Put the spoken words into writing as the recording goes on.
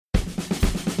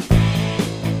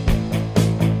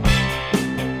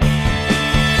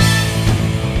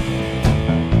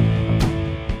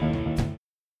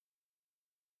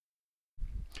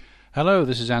Hello,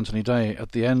 this is Anthony Day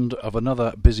at the end of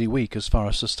another busy week as far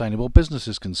as sustainable business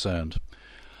is concerned.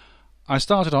 I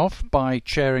started off by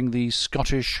chairing the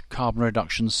Scottish Carbon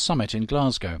Reduction Summit in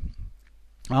Glasgow.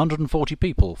 140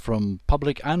 people from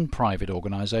public and private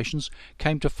organisations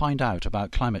came to find out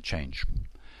about climate change.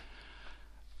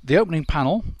 The opening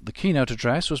panel, the keynote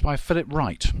address, was by Philip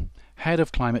Wright, Head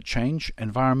of Climate Change,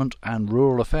 Environment and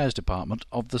Rural Affairs Department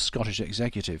of the Scottish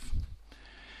Executive.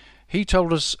 He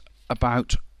told us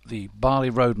about the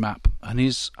Bali Roadmap and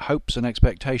his hopes and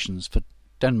expectations for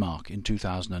Denmark in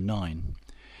 2009.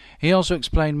 He also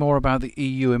explained more about the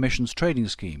EU emissions trading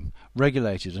scheme,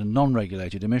 regulated and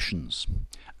non-regulated emissions,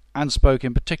 and spoke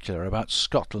in particular about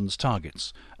Scotland's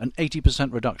targets, an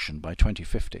 80% reduction by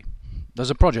 2050.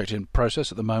 There's a project in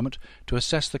process at the moment to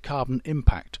assess the carbon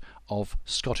impact of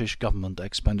Scottish Government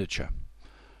expenditure.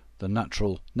 The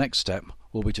natural next step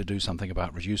will be to do something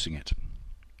about reducing it.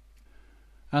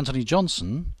 Anthony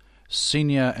Johnson,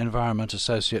 Senior Environment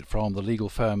Associate from the legal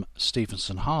firm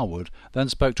Stephenson Harwood, then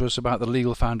spoke to us about the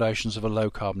legal foundations of a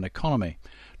low-carbon economy,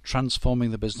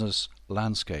 transforming the business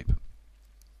landscape.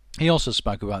 He also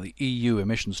spoke about the EU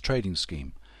emissions trading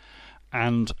scheme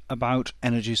and about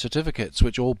energy certificates,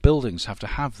 which all buildings have to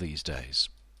have these days.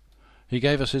 He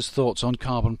gave us his thoughts on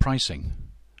carbon pricing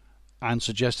and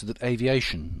suggested that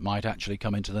aviation might actually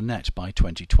come into the net by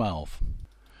 2012.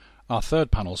 Our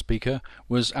third panel speaker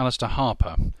was Alistair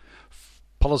Harper,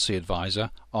 Policy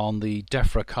Advisor on the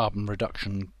DEFRA Carbon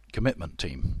Reduction Commitment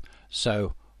Team,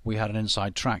 so we had an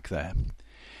inside track there.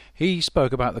 He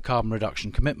spoke about the Carbon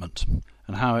Reduction Commitment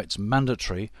and how it's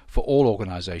mandatory for all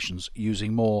organisations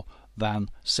using more than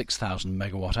 6,000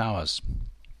 megawatt hours.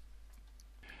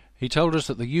 He told us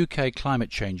that the UK Climate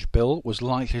Change Bill was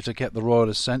likely to get the royal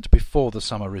assent before the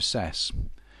summer recess.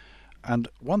 And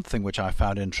one thing which I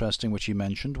found interesting, which he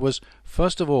mentioned, was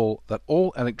first of all that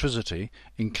all electricity,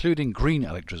 including green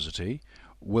electricity,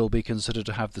 will be considered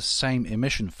to have the same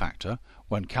emission factor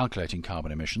when calculating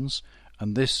carbon emissions,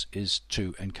 and this is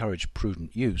to encourage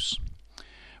prudent use.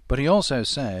 But he also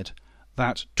said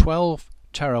that 12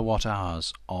 terawatt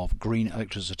hours of green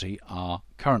electricity are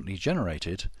currently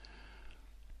generated,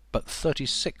 but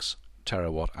 36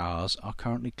 terawatt hours are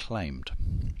currently claimed.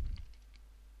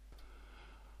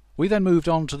 We then moved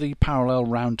on to the parallel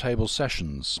roundtable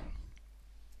sessions.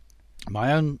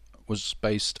 My own was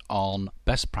based on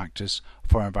best practice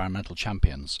for environmental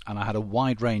champions, and I had a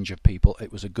wide range of people.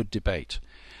 It was a good debate.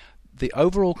 The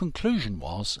overall conclusion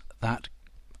was that,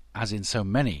 as in so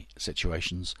many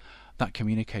situations, that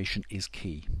communication is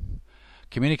key.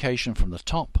 Communication from the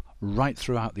top right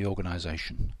throughout the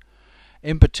organisation.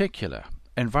 In particular,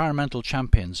 environmental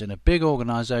champions in a big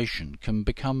organisation can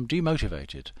become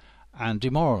demotivated and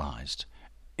demoralised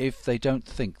if they don't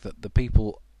think that the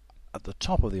people at the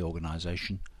top of the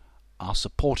organisation are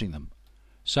supporting them.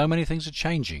 So many things are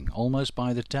changing almost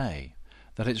by the day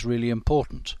that it's really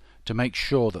important to make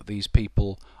sure that these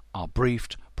people are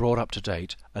briefed, brought up to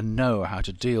date, and know how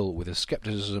to deal with the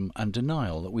scepticism and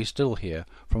denial that we still hear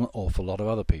from an awful lot of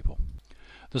other people.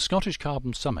 The Scottish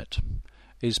Carbon Summit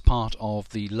is part of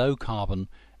the Low Carbon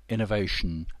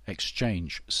Innovation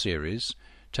Exchange series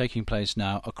taking place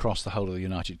now across the whole of the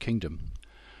United Kingdom.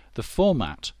 The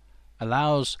format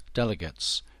allows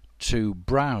delegates to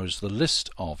browse the list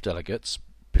of delegates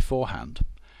beforehand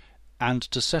and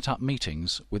to set up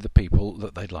meetings with the people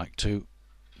that they'd like to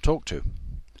talk to.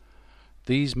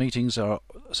 These meetings are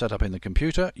set up in the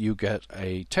computer. You get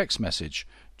a text message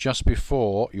just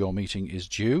before your meeting is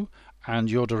due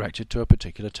and you're directed to a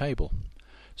particular table.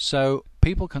 So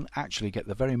people can actually get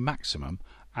the very maximum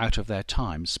out of their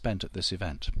time spent at this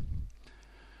event.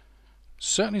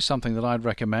 Certainly something that I'd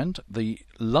recommend. The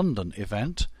London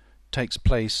event takes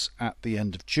place at the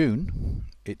end of June.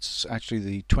 It's actually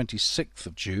the 26th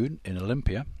of June in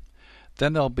Olympia.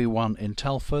 Then there'll be one in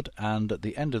Telford, and at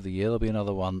the end of the year there'll be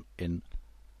another one in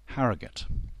Harrogate.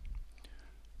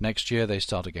 Next year they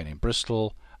start again in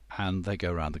Bristol and they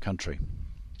go around the country.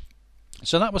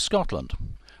 So that was Scotland.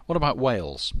 What about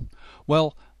Wales?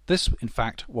 Well, this, in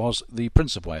fact, was the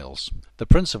Prince of Wales. The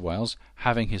Prince of Wales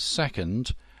having his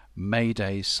second May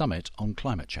Day summit on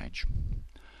climate change.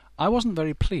 I wasn't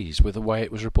very pleased with the way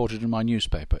it was reported in my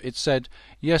newspaper. It said,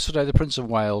 yesterday the Prince of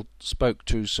Wales spoke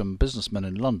to some businessmen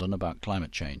in London about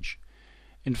climate change.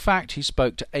 In fact, he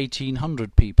spoke to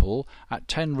 1,800 people at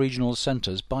 10 regional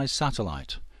centres by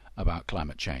satellite about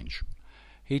climate change.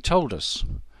 He told us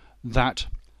that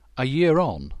a year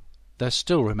on, there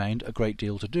still remained a great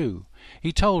deal to do.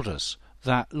 He told us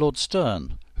that Lord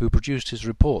Stern, who produced his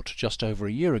report just over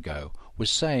a year ago, was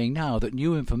saying now that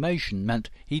new information meant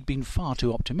he'd been far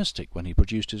too optimistic when he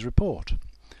produced his report.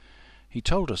 He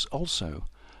told us also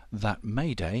that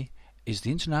May Day is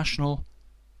the International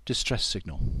Distress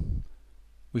Signal.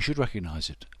 We should recognise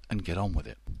it and get on with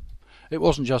it. It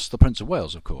wasn't just the Prince of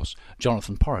Wales, of course.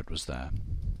 Jonathan Porritt was there.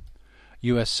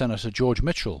 US Senator George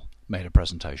Mitchell made a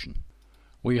presentation.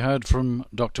 We heard from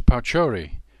Dr.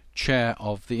 Pachauri, chair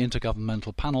of the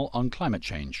Intergovernmental Panel on Climate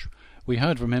Change. We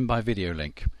heard from him by video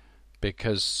link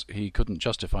because he couldn't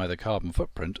justify the carbon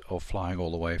footprint of flying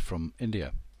all the way from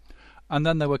India. And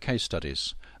then there were case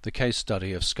studies. The case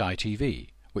study of Sky TV,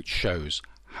 which shows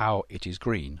how it is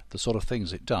green, the sort of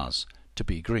things it does to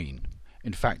be green.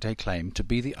 In fact, they claim to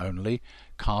be the only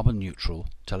carbon-neutral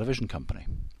television company.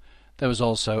 There was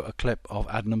also a clip of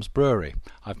Adnams Brewery.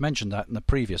 I've mentioned that in the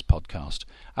previous podcast.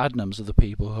 Adnams are the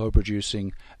people who are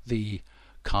producing the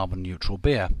carbon-neutral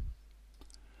beer.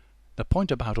 The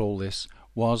point about all this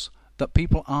was that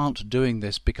people aren't doing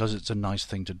this because it's a nice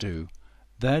thing to do.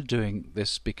 They're doing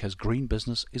this because green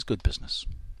business is good business.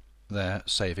 They're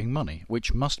saving money,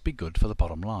 which must be good for the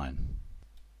bottom line.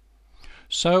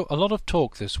 So, a lot of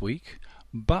talk this week,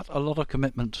 but a lot of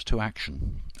commitment to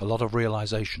action, a lot of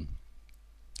realization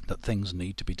that things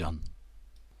need to be done.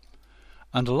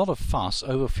 And a lot of fuss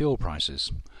over fuel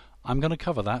prices. I'm going to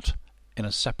cover that in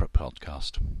a separate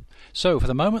podcast. So, for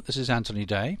the moment, this is Anthony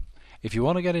Day. If you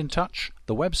want to get in touch,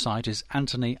 the website is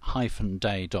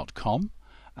anthony-day.com,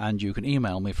 and you can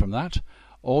email me from that,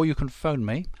 or you can phone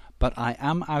me. But I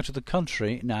am out of the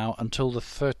country now until the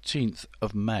 13th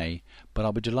of May, but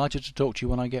I'll be delighted to talk to you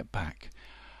when I get back.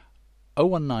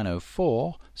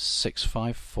 01904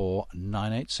 654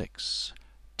 986.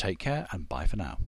 Take care and bye for now.